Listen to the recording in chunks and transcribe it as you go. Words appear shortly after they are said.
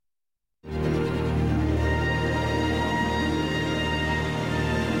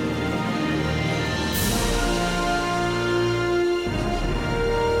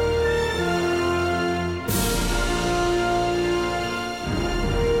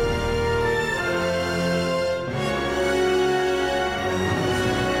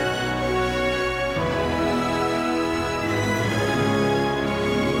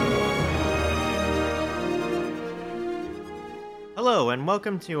and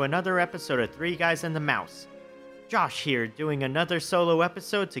welcome to another episode of Three Guys and the Mouse. Josh here, doing another solo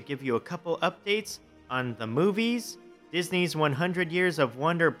episode to give you a couple updates on the movies, Disney's 100 Years of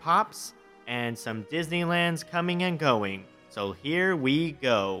Wonder Pops, and some Disneylands coming and going. So here we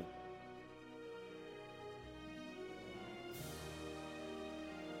go.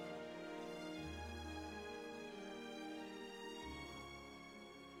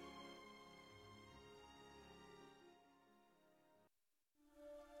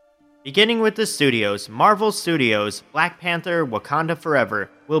 Beginning with the studios, Marvel Studios' Black Panther: Wakanda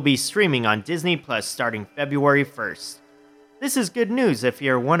Forever will be streaming on Disney Plus starting February 1st. This is good news if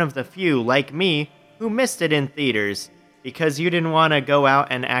you're one of the few, like me, who missed it in theaters because you didn't want to go out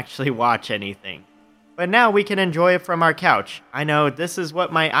and actually watch anything. But now we can enjoy it from our couch. I know this is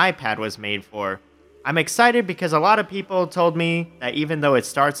what my iPad was made for. I'm excited because a lot of people told me that even though it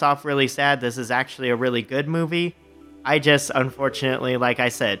starts off really sad, this is actually a really good movie. I just, unfortunately, like I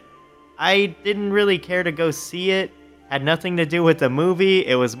said, I didn't really care to go see it. Had nothing to do with the movie.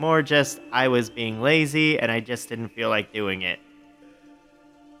 It was more just I was being lazy and I just didn't feel like doing it.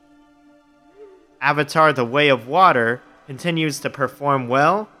 Avatar: The Way of Water continues to perform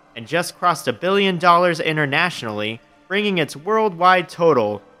well and just crossed $1 billion internationally, bringing its worldwide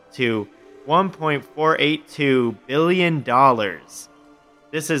total to $1.482 billion.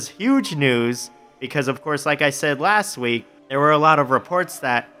 This is huge news because, of course, like I said last week, there were a lot of reports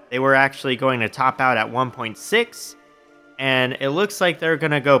that they were actually going to top out at 1.6, and it looks like they're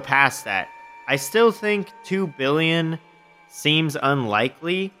going to go past that. I still think 2 billion seems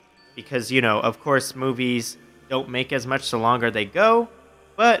unlikely because, of course, movies don't make as much the longer they go,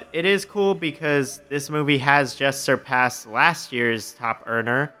 but it is cool because this movie has just surpassed last year's top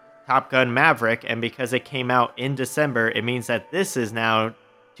earner, Top Gun: Maverick, and because it came out in December, it means that this is now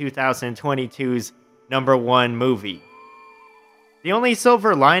 2022's number one movie. The only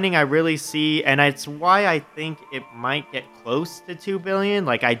silver lining I really see, and it's why I think it might get close to 2 billion,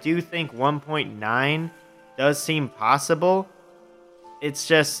 I do think 1.9 does seem possible. It's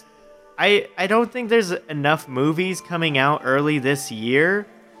just, I don't think there's enough movies coming out early this year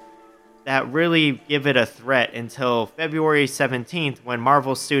that really give it a threat until February 17th when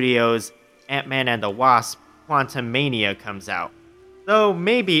Marvel Studios' Ant-Man and the Wasp: Quantumania comes out. Though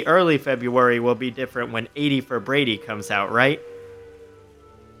maybe early February will be different when 80 for Brady comes out, right?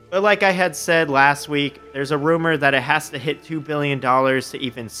 But like I had said last week, there's a rumor that it has to hit $2 billion to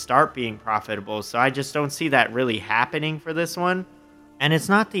even start being profitable, so I just don't see that really happening for this one. And it's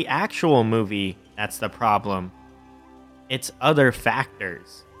not the actual movie that's the problem. It's other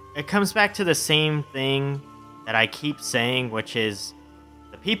factors. It comes back to the same thing that I keep saying, which is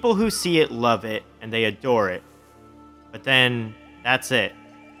the people who see it love it and they adore it. But then that's it.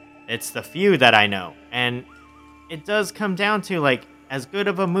 It's the few that I know. And it does come down to as good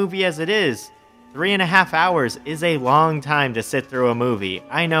of a movie as it is, 3.5 hours is a long time to sit through a movie.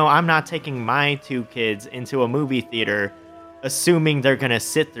 I know I'm not taking my 2 kids into a movie theater assuming they're gonna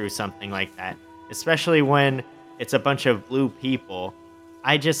sit through something like that, especially when it's a bunch of blue people.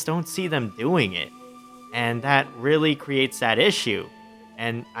 I just don't see them doing it, and that really creates that issue.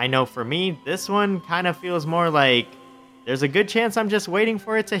 And I know for me, this one kind of feels more like there's a good chance I'm just waiting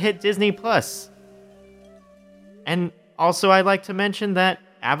for it to hit Disney Plus. And also, I'd like to mention that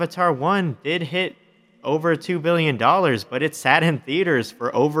Avatar 1 did hit over $2 billion, but it sat in theaters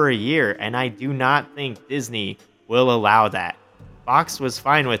for over a year, and I do not think Disney will allow that. Fox was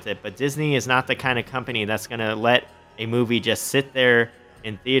fine with it, but Disney is not the kind of company that's going to let a movie just sit there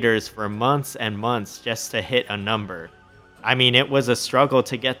in theaters for months and months just to hit a number. I mean, it was a struggle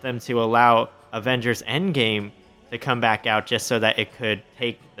to get them to allow Avengers Endgame to come back out just so that it could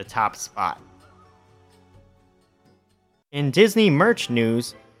take the top spot. In Disney merch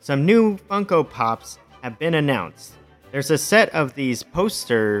news, some new Funko Pops have been announced. There's a set of these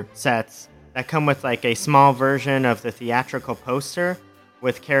poster sets that come with a small version of the theatrical poster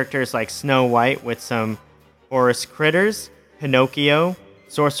with characters like Snow White with some forest critters, Pinocchio,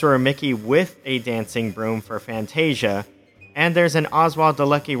 Sorcerer Mickey with a dancing broom for Fantasia, and there's an Oswald the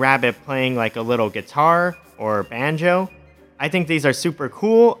Lucky Rabbit playing a little guitar or banjo. I think these are super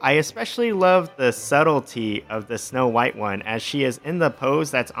cool. I especially love the subtlety of the Snow White one, as she is in the pose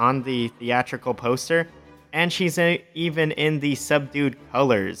that's on the theatrical poster, and she's even in the subdued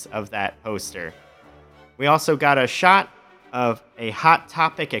colors of that poster. We also got a shot of a Hot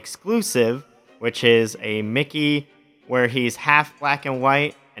Topic exclusive, which is a Mickey where he's half black and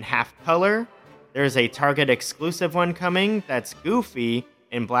white and half color. There's a Target exclusive one coming that's Goofy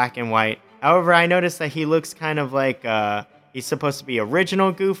in black and white. However, I noticed that he looks kind of like he's supposed to be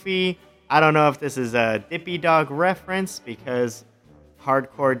original Goofy. I don't know if this is a Dippy Dog reference because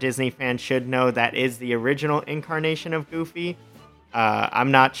hardcore Disney fans should know that is the original incarnation of Goofy.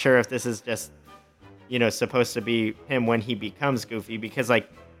 I'm not sure if this is just, supposed to be him when he becomes Goofy, because like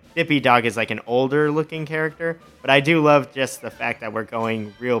Dippy Dog is like an older looking character, but I do love just the fact that we're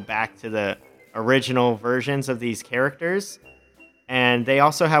going real back to the original versions of these characters. And they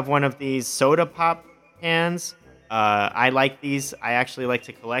also have one of these soda pop cans. I like these. I actually like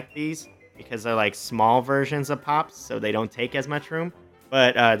to collect these because they're like small versions of pops, so they don't take as much room.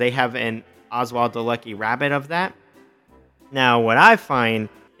 But they have an Oswald the Lucky Rabbit of that. Now, what I find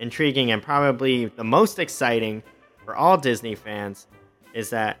intriguing and probably the most exciting for all Disney fans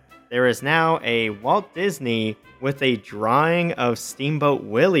is that there is now a Walt Disney with a drawing of Steamboat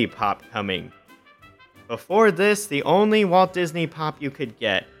Willie pop coming. Before this, the only Walt Disney pop you could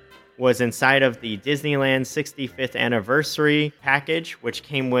get was inside of the Disneyland 65th anniversary package, which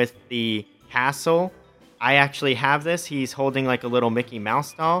came with the castle. I actually have this. He's holding like a little Mickey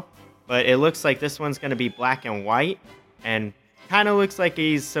Mouse doll, but it looks like this one's going to be black and white and kind of looks like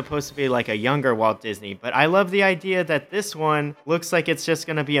he's supposed to be like a younger Walt Disney. But I love the idea that this one looks like it's just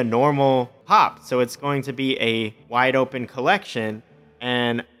going to be a normal pop. So it's going to be a wide open collection.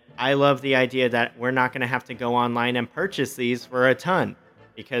 And I love the idea that we're not going to have to go online and purchase these for a ton,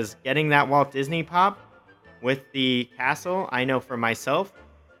 because getting that Walt Disney pop with the castle, I know for myself,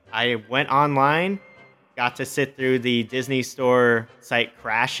 I went online, got to sit through the Disney Store site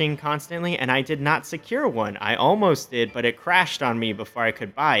crashing constantly, and I did not secure one. I almost did, but it crashed on me before I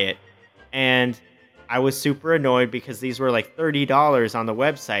could buy it. And I was super annoyed because these were like $30 on the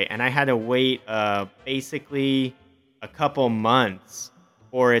website, and I had to wait basically a couple months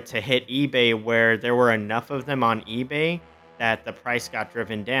for it to hit eBay, where there were enough of them on eBay that the price got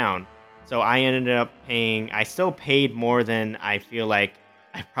driven down. So I ended up I still paid more than I feel like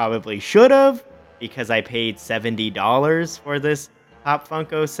I probably should have, because I paid $70 for this Pop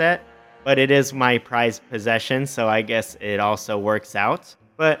Funko set, but it is my prized possession, so I guess it also works out.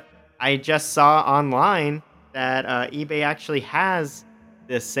 But I just saw online that eBay actually has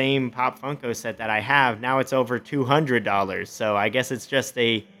the same Pop Funko set that I have. Now it's over $200, so I guess it's just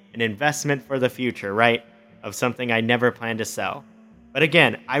an investment for the future, right? Of something I never plan to sell. But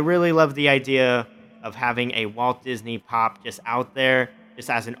again, I really love the idea of having a Walt Disney Pop just out there, just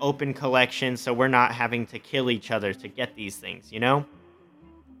as an open collection, so we're not having to kill each other to get these things,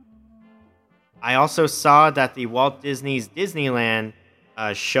 I also saw that the Walt Disney's Disneyland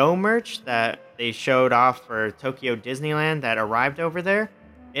show merch that they showed off for Tokyo Disneyland that arrived over there,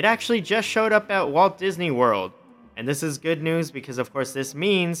 it actually just showed up at Walt Disney World. And this is good news because, of course, this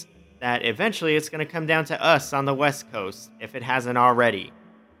means that eventually it's going to come down to us on the West Coast, if it hasn't already.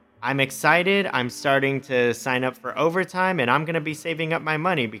 I'm excited. I'm starting to sign up for overtime, and I'm going to be saving up my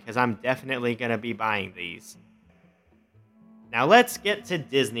money because I'm definitely going to be buying these. Now let's get to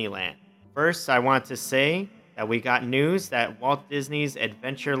Disneyland. First, I want to say that we got news that Walt Disney's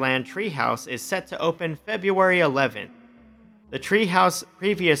Adventureland Treehouse is set to open February 11th. The treehouse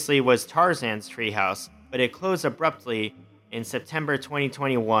previously was Tarzan's treehouse, but it closed abruptly in September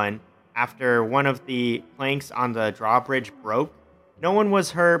 2021 after one of the planks on the drawbridge broke. No one was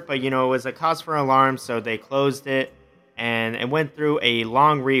hurt, but it was a cause for alarm, so they closed it, and it went through a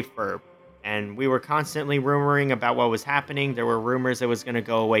long refurb. And we were constantly rumoring about what was happening. There were rumors it was going to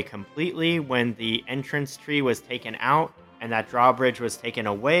go away completely when the entrance tree was taken out and that drawbridge was taken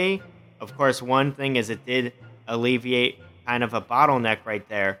away. Of course, one thing is it did alleviate kind of a bottleneck right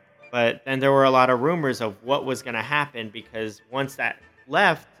there. But then there were a lot of rumors of what was going to happen, because once that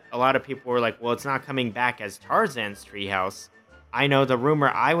left, a lot of people were like, well, it's not coming back as Tarzan's treehouse. I know the rumor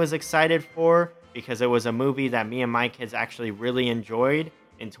I was excited for, because it was a movie that me and my kids actually really enjoyed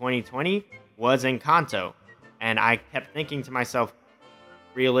in 2020, was Encanto. And I kept thinking to myself,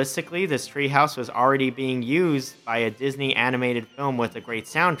 realistically, this treehouse was already being used by a Disney animated film with a great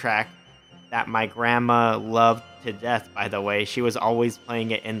soundtrack that my grandma loved to death, by the way. She was always playing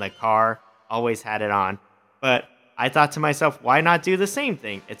it in the car, always had it on. But I thought to myself, why not do the same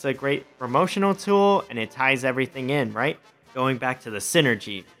thing? It's a great promotional tool, and it ties everything in, right? Going back to the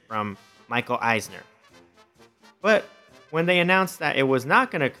synergy from Michael Eisner. But when they announced that it was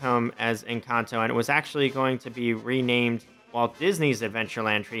not going to come as Encanto and it was actually going to be renamed Walt Disney's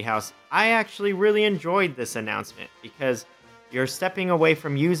Adventureland Treehouse, I actually really enjoyed this announcement, because you're stepping away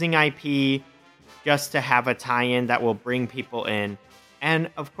from using IP just to have a tie-in that will bring people in. And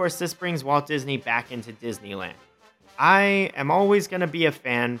of course, this brings Walt Disney back into Disneyland. I am always going to be a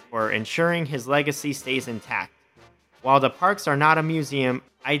fan for ensuring his legacy stays intact. While the parks are not a museum,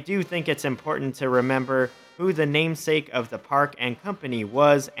 I do think it's important to remember who the namesake of the park and company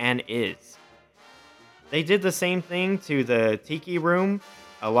was and is. They did the same thing to the Tiki Room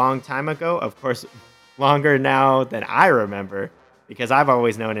a long time ago. Of course, longer now than I remember, because I've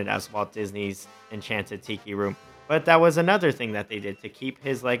always known it as Walt Disney's Enchanted Tiki Room. But that was another thing that they did to keep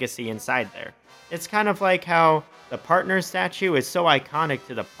his legacy inside there. It's kind of like how the partner statue is so iconic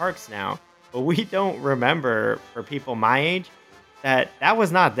to the parks now, but we don't remember, for people my age, that that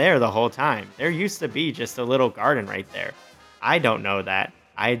was not there the whole time. There used to be just a little garden right there. I don't know that.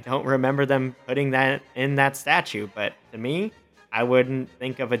 I don't remember them putting that in that statue, but to me, I wouldn't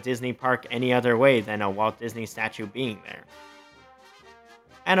think of a Disney park any other way than a Walt Disney statue being there.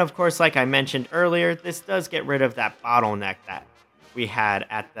 And of course, like I mentioned earlier, this does get rid of that bottleneck that we had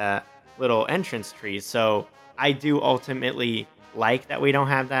at the little entrance trees. So I do ultimately like that we don't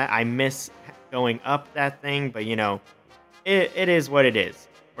have that. I miss going up that thing, but it is what it is.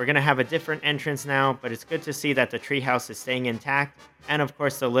 We're going to have a different entrance now, but it's good to see that the treehouse is staying intact. And of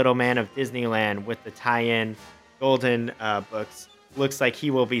course, the Little Man of Disneyland with the tie-in golden books looks like he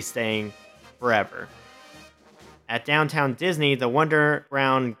will be staying forever. At Downtown Disney, the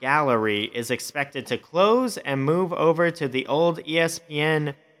Wonderground Gallery is expected to close and move over to the old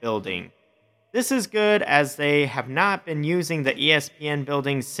ESPN building. This is good as they have not been using the ESPN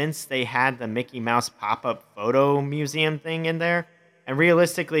building since they had the Mickey Mouse pop-up photo museum thing in there. And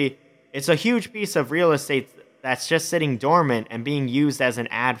realistically, it's a huge piece of real estate that's just sitting dormant and being used as an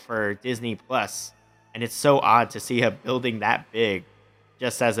ad for Disney Plus. And it's so odd to see a building that big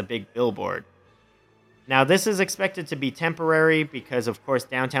just as a big billboard. Now, this is expected to be temporary because, of course,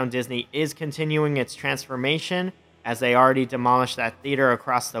 Downtown Disney is continuing its transformation as they already demolished that theater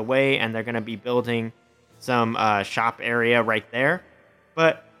across the way and they're going to be building some shop area right there.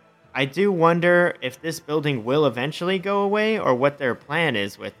 But I do wonder if this building will eventually go away or what their plan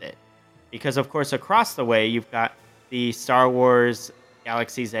is with it. Because, of course, across the way, you've got the Star Wars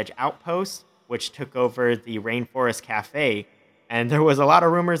Galaxy's Edge Outpost, which took over the Rainforest Cafe. And there was a lot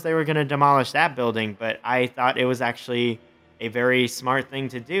of rumors they were going to demolish that building, but I thought it was actually a very smart thing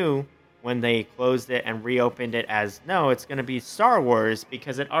to do when they closed it and reopened it as, no, it's going to be Star Wars,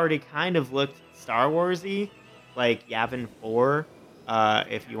 because it already kind of looked Star Wars-y, like Yavin 4,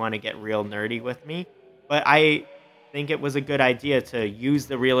 if you want to get real nerdy with me. But I think it was a good idea to use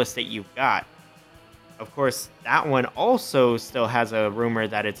the real estate you've got. Of course, that one also still has a rumor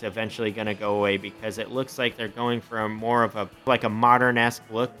that it's eventually going to go away because it looks like they're going for more of a modern-esque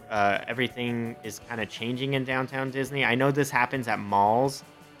look. Everything is kind of changing in Downtown Disney. I know this happens at malls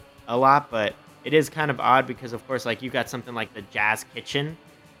a lot, but it is kind of odd because, of course, like you got something like the Jazz Kitchen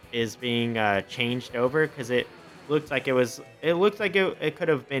is being changed over because it looked like it could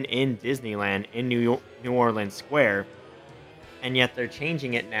have been in Disneyland in New Orleans Square, and yet they're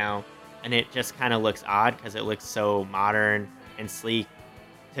changing it now. And it just kind of looks odd because it looks so modern and sleek.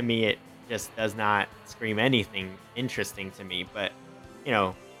 To me, it just does not scream anything interesting to me. But,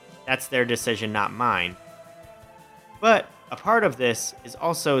 that's their decision, not mine. But a part of this is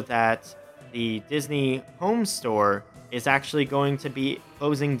also that the Disney Home Store is actually going to be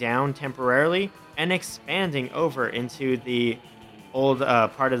closing down temporarily and expanding over into the old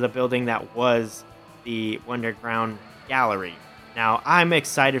part of the building that was the Wonderground Gallery. Now, I'm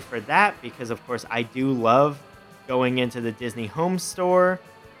excited for that because, of course, I do love going into the Disney Home Store,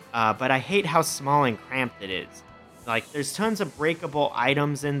 but I hate how small and cramped it is. Like, there's tons of breakable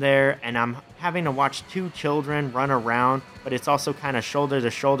items in there, and I'm having to watch two children run around, but it's also kind of shoulder to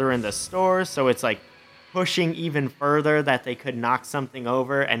shoulder in the store, so it's like pushing even further that they could knock something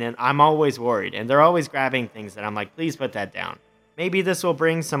over, and then I'm always worried, and they're always grabbing things that I'm like, please put that down. Maybe this will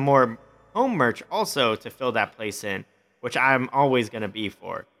bring some more home merch also to fill that place in, which I'm always going to be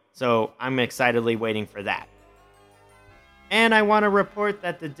for. So I'm excitedly waiting for that. And I want to report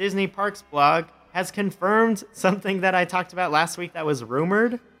that the Disney Parks blog has confirmed something that I talked about last week that was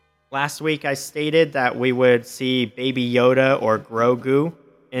rumored. Last week I stated that we would see Baby Yoda or Grogu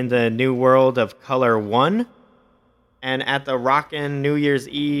in the New World of Color 1. And at the Rockin' New Year's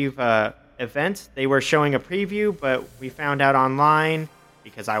Eve event, they were showing a preview, but we found out online,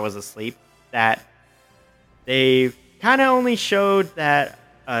 because I was asleep, that they kind of only showed that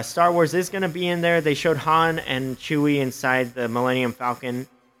Star Wars is going to be in there. They showed Han and Chewie inside the Millennium Falcon,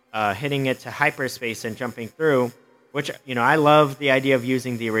 hitting it to hyperspace and jumping through, which, I love the idea of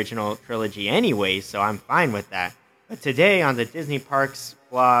using the original trilogy anyway, so I'm fine with that. But today on the Disney Parks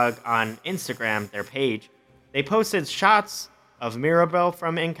blog on Instagram, their page, they posted shots of Mirabel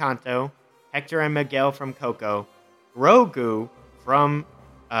from Encanto, Hector and Miguel from Coco, Grogu from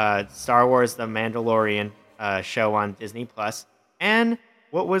Star Wars The Mandalorian show on Disney Plus, and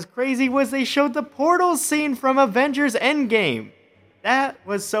what was crazy was they showed the portal scene from Avengers Endgame. That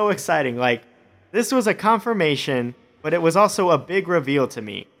was so exciting. Like, this was a confirmation, but it was also a big reveal to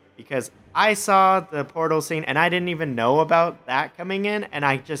me because I saw the portal scene and I didn't even know about that coming in, and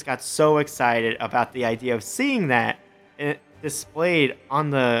I just got so excited about the idea of seeing that displayed on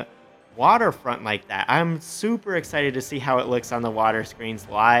the waterfront like that. I'm super excited to see how it looks on the water screens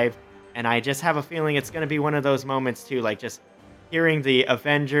live, and I just have a feeling it's going to be one of those moments too, like just hearing the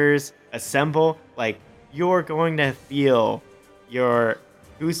Avengers assemble, like you're going to feel your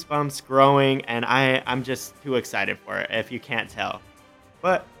goosebumps growing, and I'm just too excited for it if you can't tell.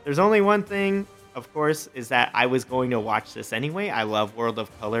 But there's only one thing, of course, is that I was going to watch this anyway. I love World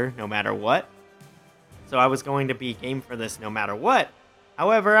of Color no matter what. So I was going to be game for this no matter what.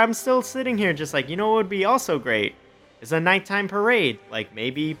 However, I'm still sitting here just like, you know what would be also great? Is a nighttime parade. Like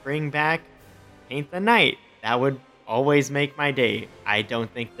maybe bring back Paint the Night. That would always make my day. I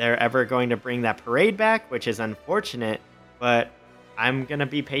don't think they're ever going to bring that parade back, which is unfortunate, but I'm going to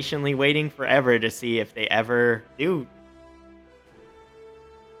be patiently waiting forever to see if they ever do.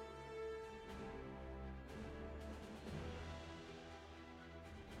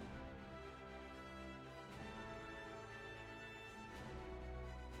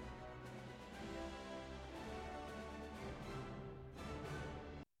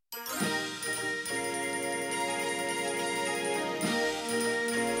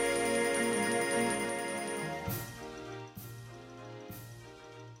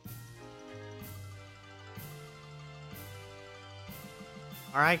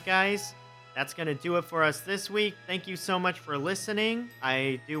 All right, guys, that's going to do it for us this week. Thank you so much for listening.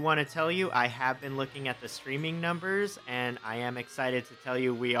 I do want to tell you, I have been looking at the streaming numbers, and I am excited to tell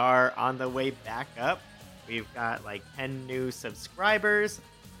you we are on the way back up. We've got like 10 new subscribers.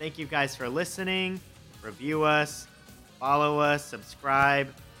 Thank you guys for listening. Review us, follow us,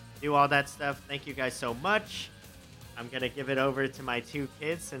 subscribe, do all that stuff. Thank you guys so much. I'm going to give it over to my two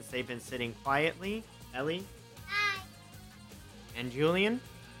kids since they've been sitting quietly. Ellie and Julian.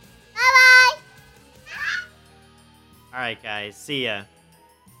 Bye bye. All right, guys. See ya.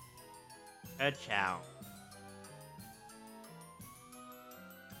 Ciao.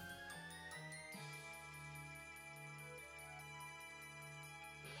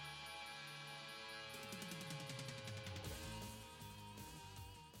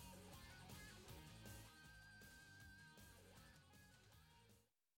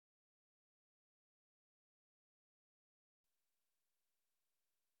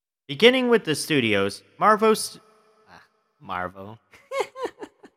 Beginning with the studios, Marvel.